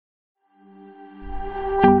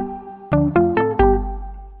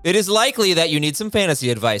It is likely that you need some fantasy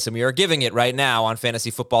advice, and we are giving it right now on Fantasy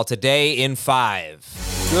Football Today in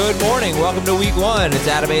 5. Good morning. Welcome to Week 1. It's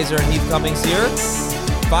Adam Aizer and Heath Cummings here.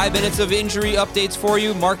 5 minutes of injury updates for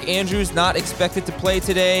you. Mark Andrews not expected to play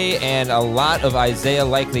today, and a lot of Isaiah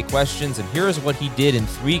Likely questions. And here's what he did in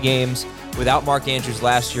 3 games without Mark Andrews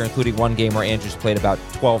last year, including one game where Andrews played about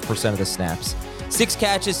 12% of the snaps. 6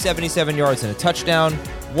 catches, 77 yards, and a touchdown.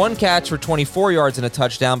 1 catch for 24 yards and a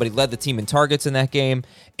touchdown, but he led the team in targets in that game.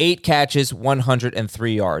 8 catches,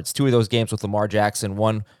 103 yards. 2 of those games with Lamar Jackson,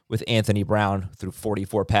 1 with Anthony Brown through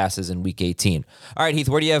 44 passes in Week 18. All right, Heath,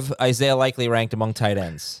 where do you have Isaiah Likely ranked among tight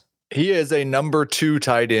ends? He is a number 2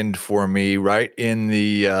 tight end for me, right in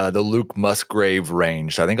the Luke Musgrave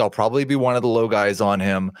range. So I think I'll probably be one of the low guys on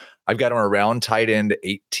him. I've got him around tight end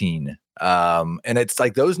 18. And it's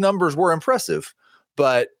like those numbers were impressive,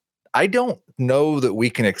 but I don't know that we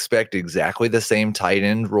can expect exactly the same tight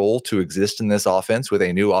end role to exist in this offense with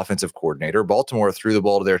a new offensive coordinator. Baltimore threw the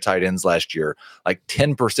ball to their tight ends last year, like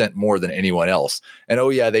 10% more than anyone else. And oh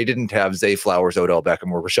yeah, they didn't have Zay Flowers, Odell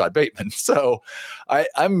Beckham, or Rashad Bateman. So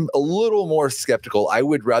I'm a little more skeptical. I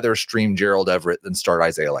would rather stream Gerald Everett than start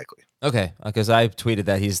Isaiah Likely. Okay, because I tweeted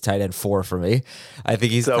that he's tight end 4 for me. I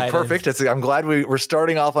think he's so tight perfect. I'm glad we're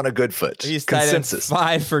starting off on a good foot. He's Consensus.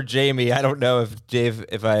 tight end 5 for Jamie. I don't know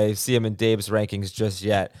if I see him in Dave's rankings just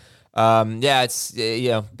yet. It's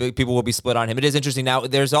people will be split on him. It is interesting. Now,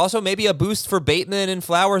 there's also maybe a boost for Bateman and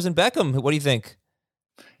Flowers and Beckham. What do you think?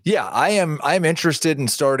 Yeah, I'm interested in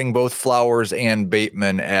starting both Flowers and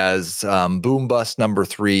Bateman as boom bust number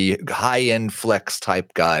 3, high end flex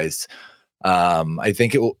type guys. I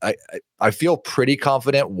think it will. I feel pretty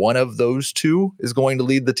confident one of those 2 is going to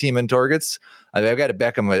lead the team in targets. I've got to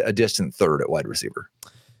Beckham a distant 3rd at wide receiver.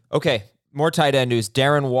 Okay, more tight end news.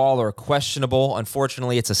 Darren Waller questionable.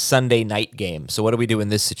 Unfortunately, it's a Sunday night game. So what do we do in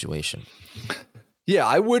this situation? Yeah,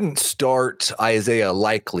 I wouldn't start Isaiah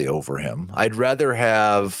Likely over him. I'd rather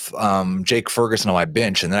have Jake Ferguson on my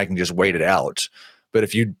bench, and then I can just wait it out. But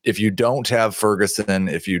if you don't have Ferguson,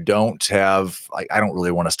 if you don't have, I don't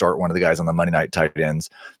really want to start one of the guys on the Monday night tight ends,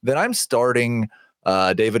 then I'm starting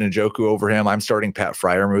David Njoku over him. I'm starting Pat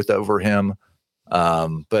Freiermuth over him.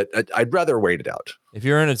 But I'd rather wait it out. If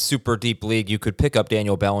you're in a super deep league, you could pick up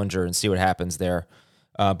Daniel Bellinger and see what happens there.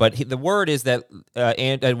 But the word is that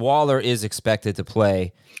and Waller is expected to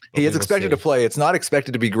play. He is expected to play. It's not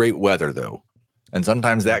expected to be great weather, though. And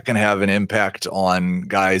sometimes that can have an impact on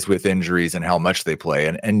guys with injuries and how much they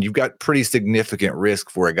play. And you've got pretty significant risk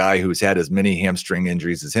for a guy who's had as many hamstring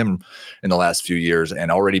injuries as him in the last few years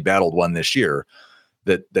and already battled one this year,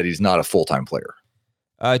 that he's not a full-time player.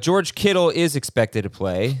 George Kittle is expected to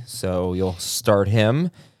play, so you'll start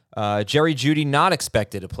him. Jerry Jeudy not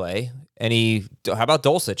expected to play. How about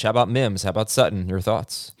Dulcich? How about Mims? How about Sutton? Your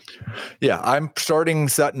thoughts? Yeah, I'm starting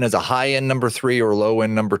Sutton as a high-end number 3 or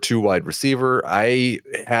low-end number 2 wide receiver. I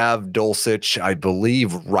have Dulcich, I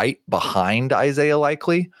believe, right behind Isaiah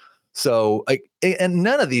Likely. So, and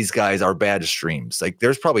none of these guys are bad streams.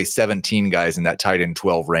 There's probably 17 guys in that tight end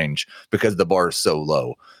 12 range because the bar is so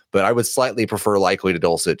low. But I would slightly prefer Likely to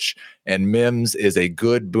Dulcich, and Mims is a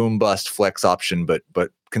good boom-bust flex option, but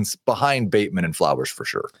behind Bateman and Flowers for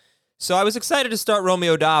sure. So I was excited to start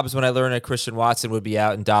Romeo Doubs when I learned that Christian Watson would be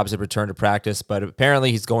out and Doubs had returned to practice, but apparently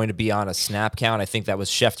he's going to be on a snap count. I think that was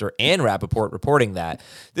Schefter and Rappaport reporting that.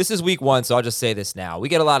 This is week 1, so I'll just say this now. We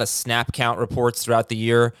get a lot of snap count reports throughout the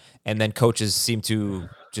year, and then coaches seem to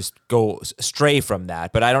just go stray from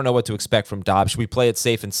that. But I don't know what to expect from Doubs. Should we play it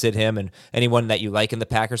safe and sit him and anyone that you like in the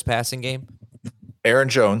Packers passing game? Aaron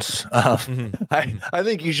Jones. I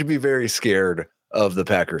think you should be very scared of the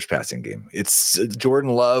Packers passing game. It's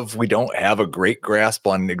Jordan Love. We don't have a great grasp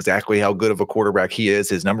on exactly how good of a quarterback he is.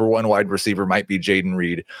 His number 1 wide receiver might be Jaden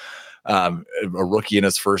Reed, a rookie in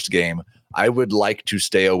his first game. I would like to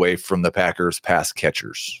stay away from the Packers pass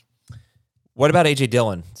catchers. What about A.J.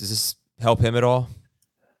 Dillon? Does this help him at all?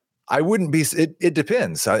 I wouldn't be. It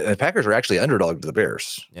depends. The Packers are actually underdog to the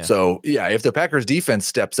Bears. Yeah. So, yeah, if the Packers defense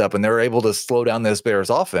steps up and they're able to slow down this Bears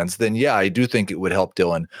offense, then, yeah, I do think it would help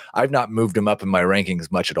Dillon. I've not moved him up in my rankings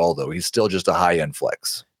much at all, though. He's still just a high-end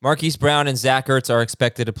flex. Marquise Brown and Zach Ertz are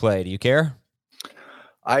expected to play. Do you care?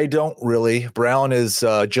 I don't really. Brown is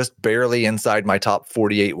just barely inside my top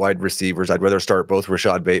 48 wide receivers. I'd rather start both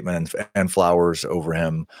Rashad Bateman and Flowers over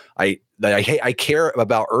him. I care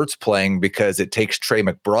about Ertz playing because it takes Trey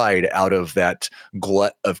McBride out of that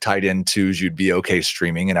glut of tight end 2s you'd be okay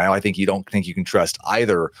streaming. And I think you don't think you can trust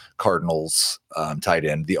either Cardinals tight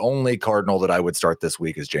end. The only Cardinal that I would start this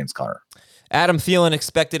week is James Conner. Adam Thielen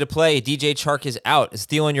expected to play. DJ Chark is out. Is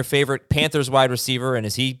Thielen your favorite Panthers wide receiver, and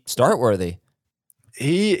is he start worthy?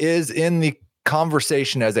 He is in the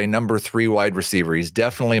conversation as a number 3 wide receiver. He's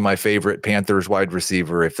definitely my favorite Panthers wide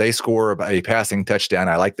receiver. If they score a passing touchdown,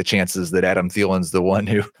 I like the chances that Adam Thielen's the one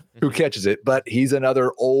who catches it. But he's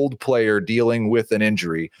another old player dealing with an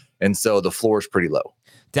injury, and so the floor is pretty low.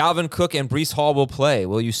 Dalvin Cook and Breece Hall will play.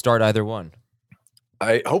 Will you start either one?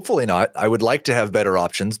 Hopefully not. I would like to have better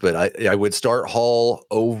options, but I would start Hall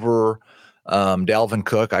over Dalvin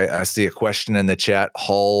Cook. I see a question in the chat,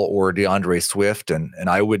 Hall or DeAndre Swift, and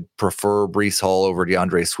I would prefer Breece Hall over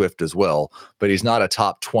DeAndre Swift as well, but he's not a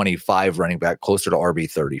top 25 running back, closer to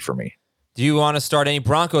RB30 for me. Do you want to start any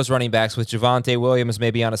Broncos running backs with Javonte Williams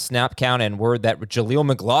maybe on a snap count, and word that Jaleel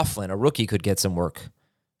McLaughlin, a rookie, could get some work?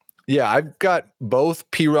 Yeah, I've got both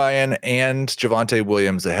P. Ryan and Javonte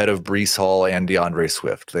Williams ahead of Breece Hall and DeAndre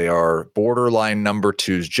Swift. They are borderline number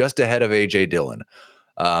 2s, just ahead of A.J. Dillon.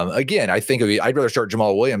 Again, I think I'd rather start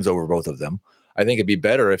Jamal Williams over both of them. I think it'd be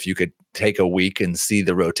better if you could take a week and see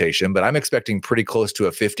the rotation, but I'm expecting pretty close to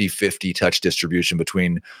a 50-50 touch distribution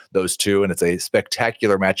between those two, and it's a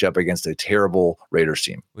spectacular matchup against a terrible Raiders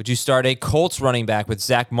team. Would you start a Colts running back with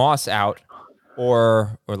Zach Moss out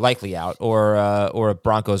or likely out, or a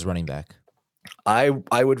Broncos running back? I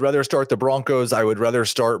would rather start the Broncos. I would rather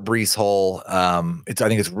start Breece Hall. I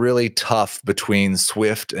think it's really tough between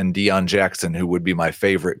Swift and Deion Jackson, who would be my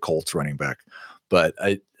favorite Colts running back. But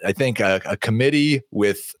I think a committee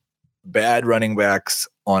with bad running backs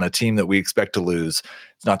on a team that we expect to lose,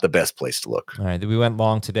 it's not the best place to look. All right, we went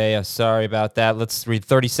long today. Sorry about that. Let's read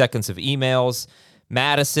 30 seconds of emails.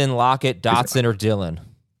 Madison, Lockett, Dotson, or Dillon?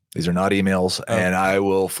 These are not emails, and I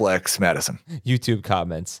will flex Madison. YouTube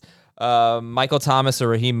comments. Michael Thomas or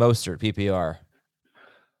Raheem Mostert, PPR?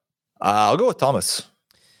 I'll go with Thomas.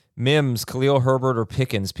 Mims, Khalil Herbert, or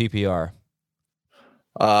Pickens, PPR?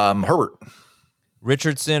 Herbert.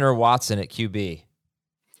 Richardson or Watson at QB?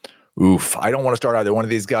 Oof. I don't want to start either one of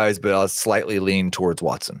these guys, but I'll slightly lean towards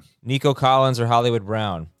Watson. Nico Collins or Hollywood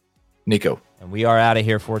Brown? Nico. And we are out of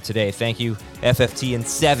here for today. Thank you, FFT and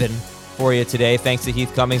 7 for you today. Thanks to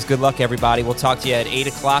Heath Cummings. Good luck, everybody. We'll talk to you at 8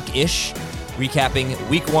 o'clock-ish, recapping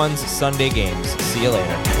Week 1's Sunday games. See you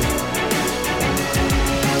later.